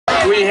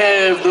we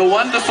have the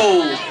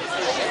wonderful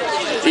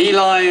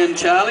Eli and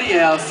Charlie,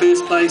 our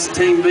first place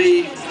Team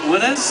B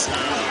winners,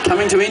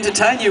 coming to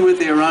entertain you with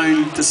their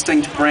own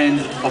distinct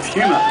brand of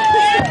humour.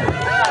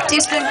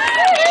 Testing.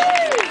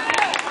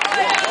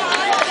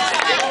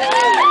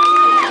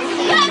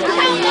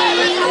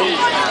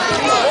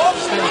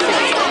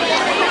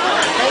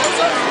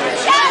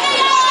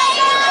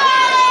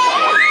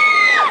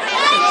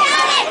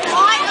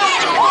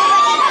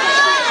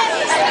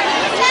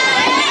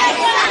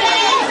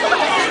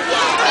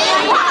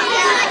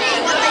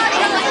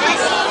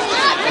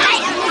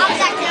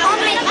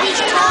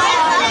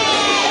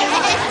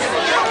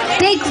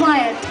 Be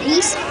quiet,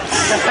 please.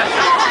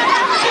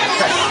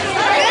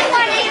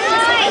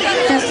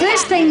 The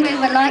first thing we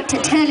would like to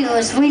tell you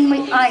is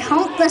when I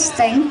honk this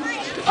thing,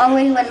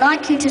 we would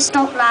like you to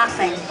stop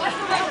laughing.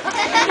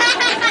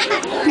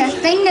 The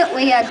thing that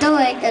we are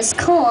doing is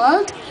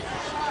called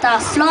the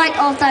flight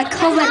of the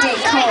comedy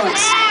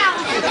chords.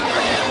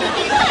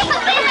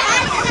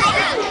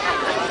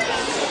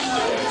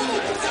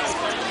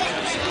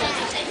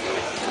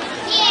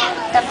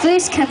 The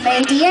first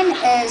comedian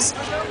is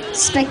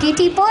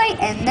Spaghetti Boy,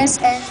 and this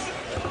is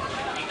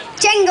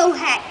Jingle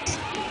Hat.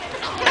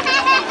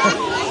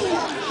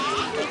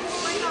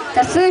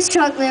 The first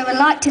joke we would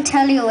like to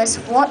tell you is,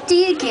 what do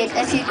you get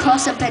if you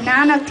cross a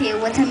banana peel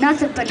with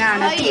another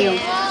banana peel?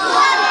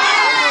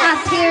 A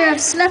pair of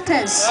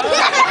slippers.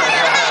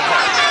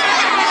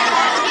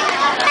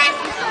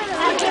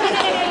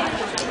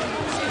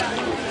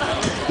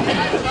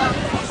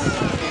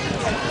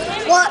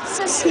 What's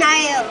a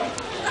snail?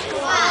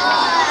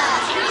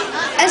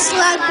 A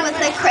slug with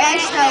a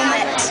crash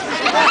helmet.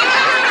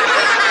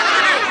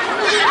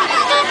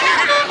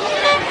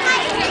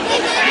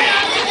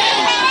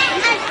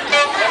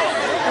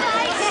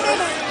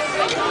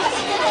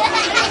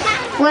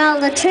 Well,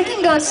 the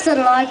chicken goes to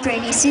the library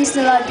and he sees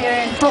the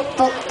librarian, book,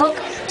 book, book.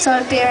 So the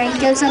librarian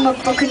gives him a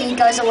book and he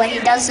goes away. He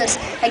does this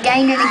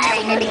again and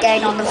again and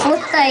again. On the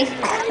fifth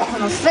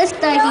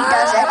day he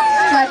does it.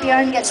 The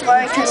librarian gets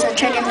worried because the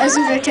chicken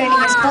isn't returning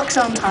his books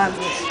on time.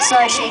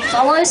 So she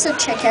follows the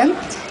chicken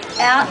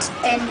out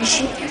and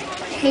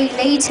he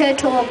leads her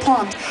to a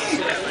pond.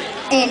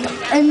 And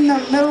in the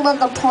middle of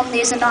the pond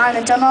there's an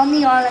island, and on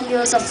the island there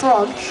was a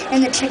frog,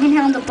 and the chicken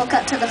held the book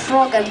up to the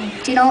frog, and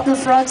do you know what the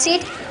frog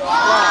said?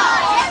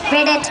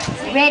 Read it,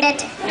 read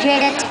it,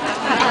 read it.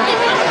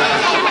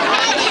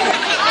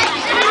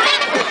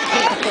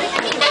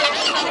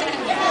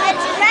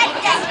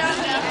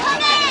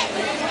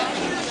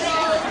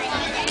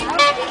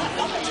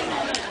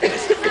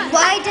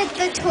 Why did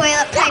the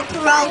toilet paper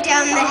roll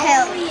down the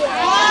hill?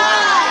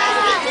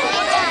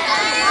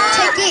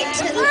 To get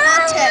to the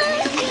bottom.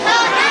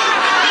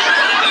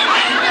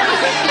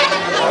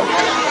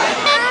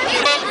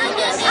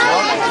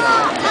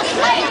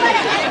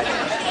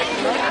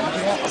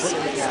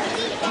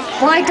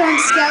 Why don't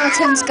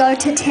skeletons go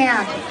to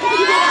town?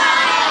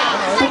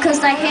 Because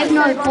they have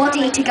no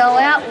body to go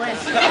out with.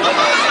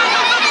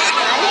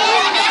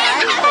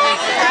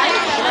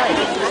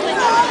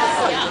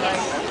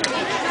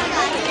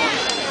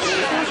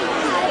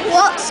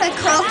 What's a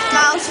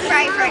crocodile's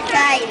favourite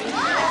game?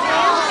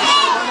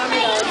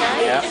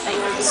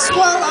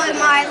 Swallow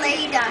my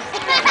leader.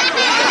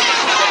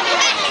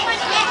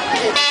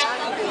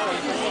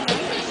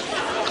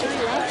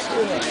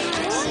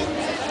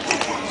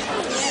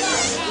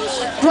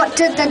 What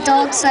did the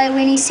dog say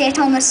when he sat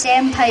on the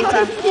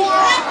sandpaper?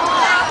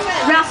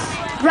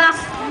 Ruff, ruff,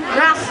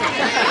 ruff.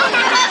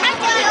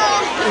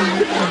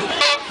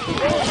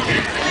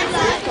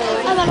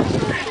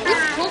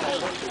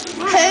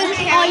 Who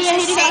carries a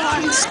sack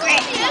and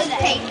scratches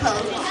people?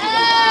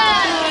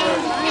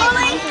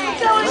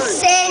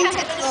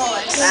 Santa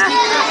Claus.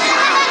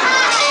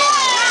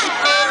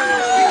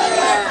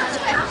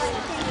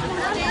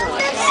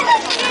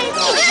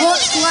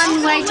 What's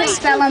one way to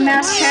spell a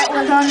mousetrap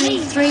with only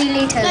 3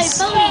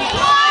 letters?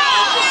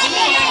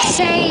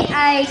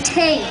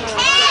 C-A-T.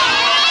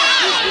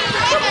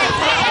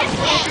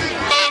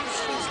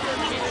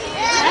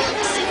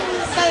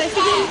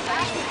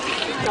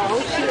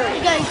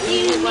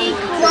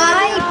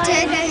 Why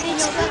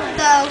didn't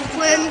the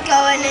worm go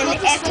in an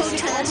apple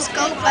to the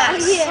school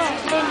bus?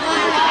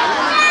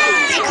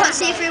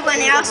 Because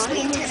everyone else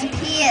went in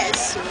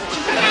pairs.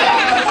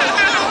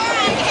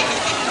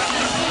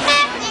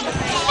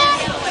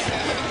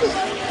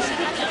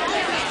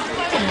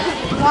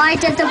 Why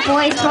did the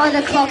boy throw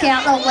the clock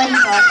out the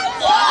window?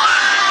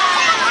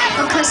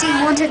 Because he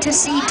wanted to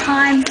see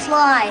time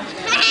fly.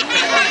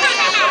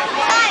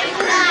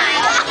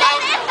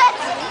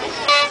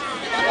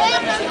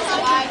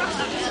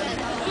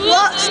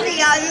 What's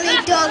the only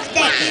dog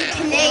that you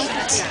can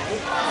eat?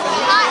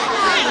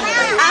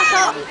 A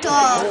hot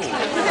dog.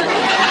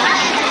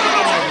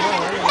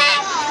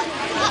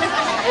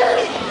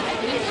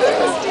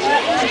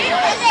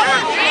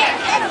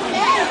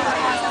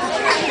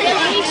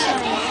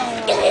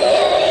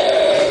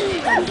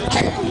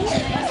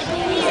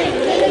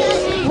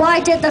 Why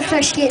did the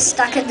fish get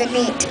stuck in the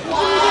net?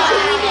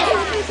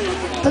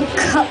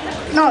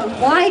 No,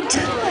 why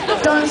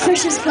don't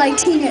fishes play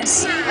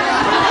tennis?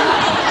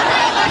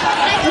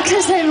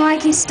 Because they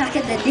like you stuck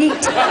in the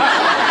net.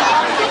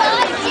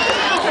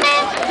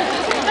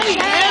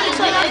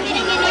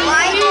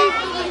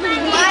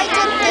 Why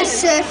did the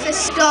surfer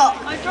stop?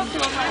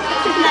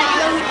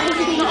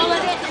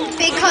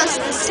 Because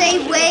the sea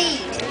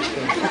weed.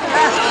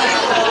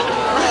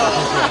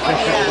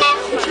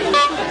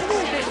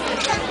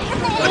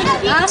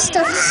 Last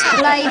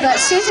display, but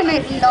certainly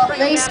not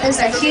least, is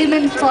the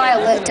human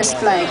firework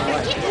display.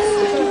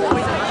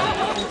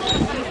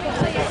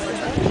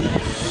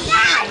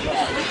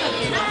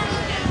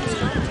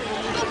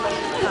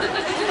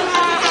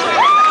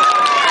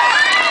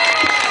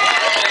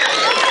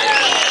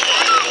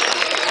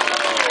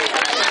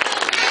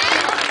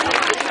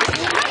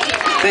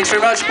 Thanks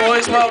very much,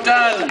 boys. Well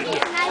done.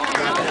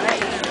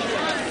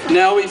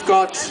 Now we've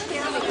got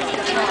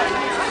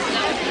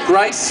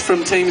Grace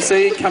from Team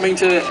C coming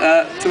to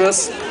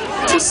us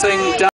to sing